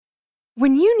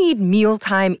When you need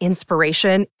mealtime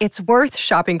inspiration, it's worth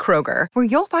shopping Kroger, where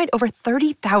you'll find over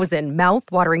 30,000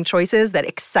 mouth-watering choices that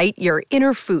excite your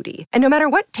inner foodie. And no matter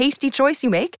what tasty choice you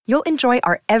make, you'll enjoy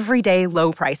our everyday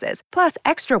low prices, plus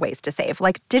extra ways to save,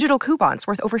 like digital coupons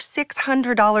worth over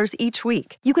 $600 each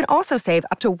week. You can also save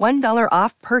up to $1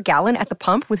 off per gallon at the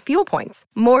pump with fuel points.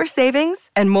 More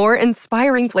savings and more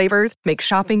inspiring flavors make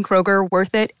shopping Kroger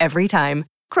worth it every time.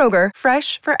 Kroger,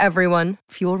 fresh for everyone.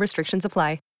 Fuel restrictions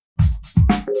apply.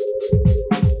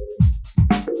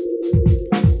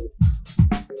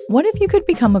 What if you could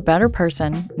become a better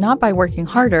person, not by working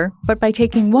harder, but by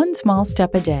taking one small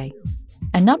step a day?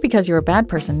 And not because you're a bad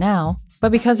person now,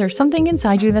 but because there's something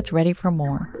inside you that's ready for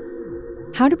more.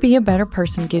 How to Be a Better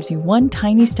Person gives you one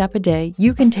tiny step a day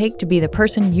you can take to be the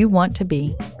person you want to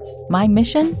be. My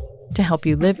mission? To help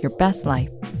you live your best life.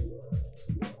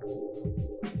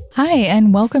 Hi,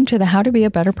 and welcome to the How to Be a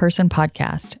Better Person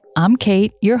podcast. I'm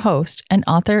Kate, your host and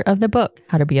author of the book,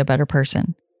 How to Be a Better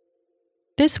Person.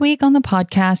 This week on the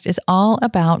podcast is all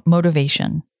about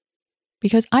motivation.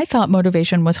 Because I thought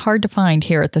motivation was hard to find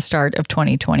here at the start of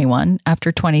 2021,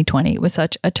 after 2020 was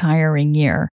such a tiring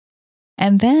year.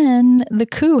 And then the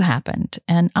coup happened,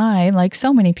 and I, like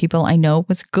so many people I know,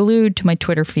 was glued to my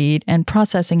Twitter feed and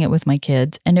processing it with my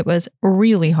kids, and it was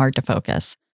really hard to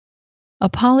focus.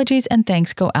 Apologies and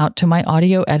thanks go out to my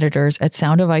audio editors at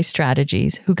Sound of Ice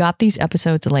Strategies who got these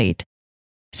episodes late.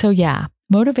 So yeah,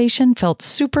 motivation felt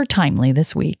super timely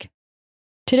this week.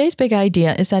 Today's big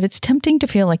idea is that it's tempting to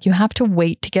feel like you have to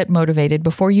wait to get motivated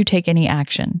before you take any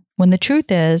action, when the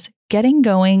truth is, getting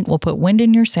going will put wind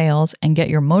in your sails and get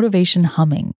your motivation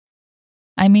humming.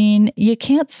 I mean, you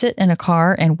can't sit in a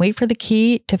car and wait for the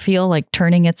key to feel like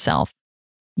turning itself.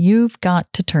 You've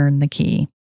got to turn the key.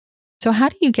 So how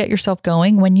do you get yourself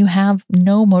going when you have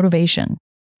no motivation?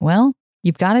 Well,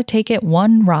 you've got to take it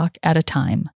one rock at a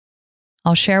time.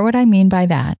 I'll share what I mean by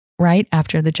that right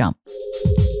after the jump.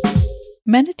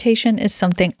 Meditation is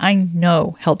something I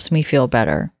know helps me feel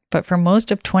better, but for most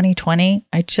of 2020,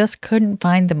 I just couldn't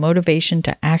find the motivation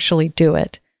to actually do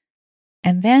it.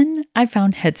 And then I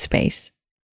found Headspace.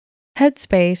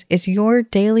 Headspace is your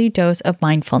daily dose of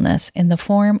mindfulness in the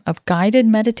form of guided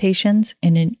meditations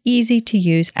in an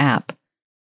easy-to-use app.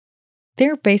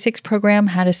 Their basics program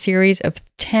had a series of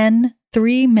 10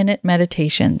 3-minute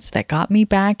meditations that got me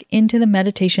back into the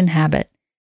meditation habit,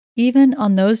 even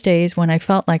on those days when I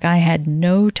felt like I had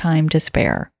no time to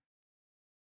spare.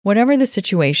 Whatever the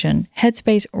situation,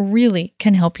 Headspace really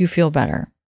can help you feel better.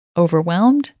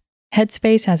 Overwhelmed?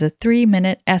 Headspace has a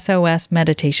 3-minute SOS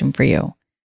meditation for you.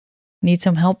 Need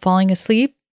some help falling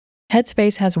asleep?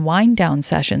 Headspace has wind-down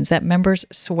sessions that members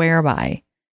swear by.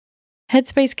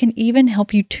 Headspace can even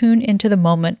help you tune into the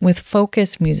moment with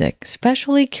focus music,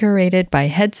 specially curated by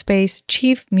Headspace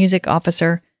Chief Music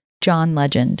Officer John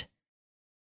Legend.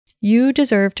 You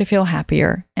deserve to feel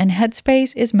happier, and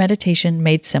Headspace is meditation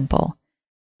made simple.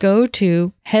 Go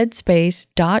to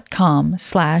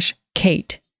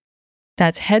headspace.com/Kate.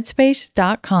 That's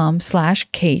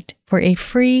headspace.com/Kate for a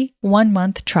free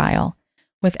 1-month trial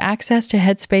with access to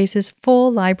Headspace's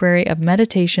full library of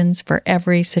meditations for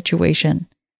every situation.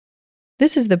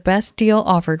 This is the best deal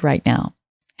offered right now.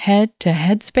 Head to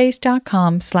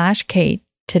headspace.com/Kate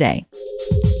today.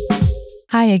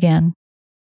 Hi again.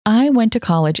 I went to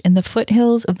college in the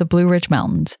foothills of the Blue Ridge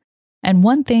Mountains, and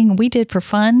one thing we did for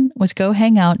fun was go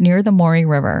hang out near the Maury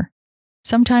River.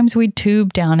 Sometimes we'd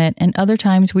tube down it, and other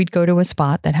times we'd go to a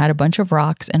spot that had a bunch of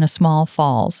rocks and a small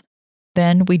falls.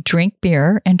 Then we'd drink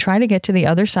beer and try to get to the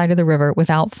other side of the river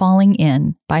without falling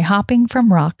in by hopping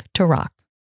from rock to rock.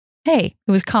 Hey,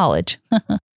 it was college.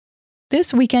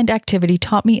 This weekend activity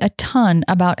taught me a ton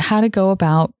about how to go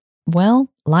about,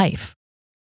 well, life.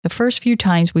 The first few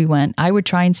times we went, I would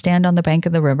try and stand on the bank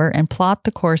of the river and plot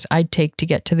the course I'd take to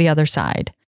get to the other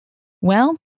side.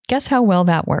 Well, guess how well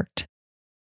that worked?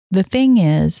 The thing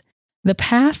is, the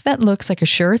path that looks like a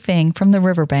sure thing from the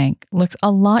riverbank looks a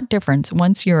lot different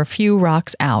once you're a few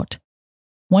rocks out.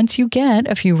 Once you get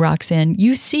a few rocks in,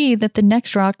 you see that the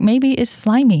next rock maybe is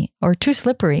slimy or too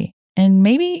slippery, and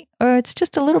maybe it's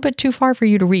just a little bit too far for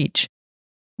you to reach.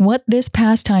 What this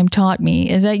pastime taught me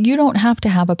is that you don't have to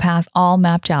have a path all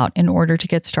mapped out in order to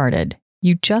get started.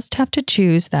 You just have to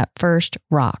choose that first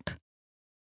rock.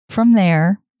 From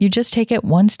there, you just take it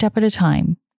one step at a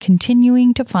time,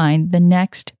 continuing to find the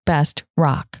next best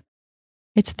rock.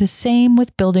 It's the same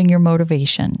with building your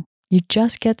motivation. You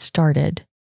just get started.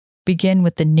 Begin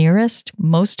with the nearest,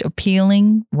 most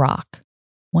appealing rock.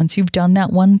 Once you've done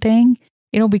that one thing,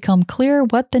 it'll become clear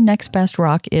what the next best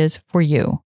rock is for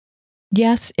you.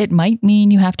 Yes, it might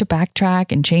mean you have to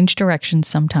backtrack and change directions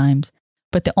sometimes,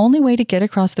 But the only way to get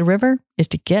across the river is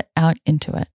to get out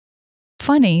into it.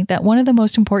 Funny that one of the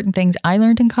most important things I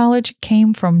learned in college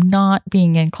came from not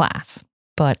being in class,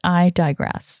 but I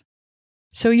digress.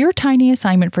 So your tiny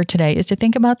assignment for today is to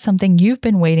think about something you've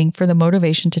been waiting for the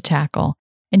motivation to tackle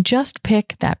and just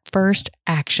pick that first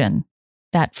action,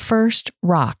 that first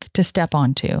rock to step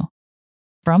onto.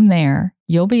 From there,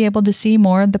 you'll be able to see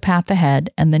more of the path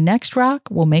ahead and the next rock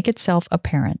will make itself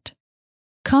apparent.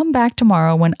 Come back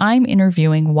tomorrow when I'm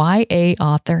interviewing YA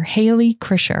author Haley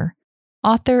Krischer,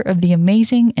 author of the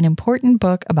amazing and important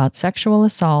book about sexual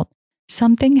assault,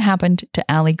 Something Happened to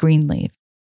Allie Greenleaf.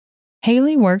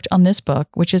 Haley worked on this book,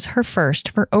 which is her first,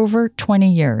 for over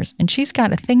 20 years, and she's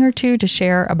got a thing or two to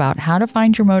share about how to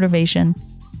find your motivation,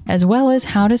 as well as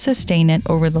how to sustain it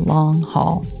over the long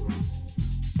haul.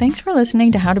 Thanks for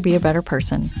listening to How to Be a Better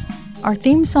Person. Our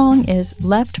theme song is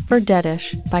Left for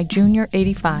Deadish by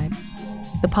Junior85.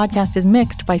 The podcast is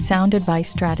mixed by Sound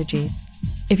Advice Strategies.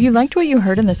 If you liked what you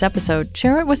heard in this episode,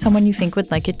 share it with someone you think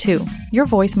would like it too. Your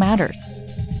voice matters.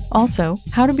 Also,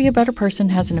 How to Be a Better Person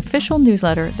has an official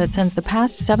newsletter that sends the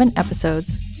past 7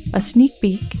 episodes, a sneak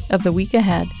peek of the week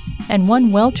ahead, and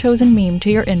one well-chosen meme to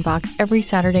your inbox every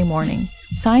Saturday morning.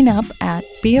 Sign up at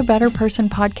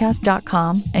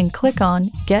beabetterpersonpodcast.com and click on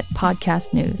Get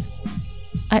Podcast News.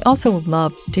 I also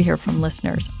love to hear from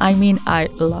listeners. I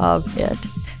love it.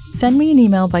 Send me an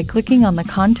email by clicking on the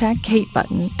Contact Kate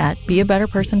button at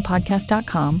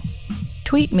beabetterpersonpodcast.com,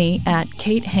 tweet me at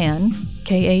Kate Han,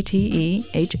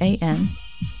 Katehan,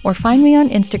 or find me on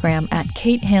Instagram at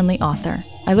Kate Hanley Author.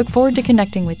 I look forward to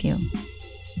connecting with you.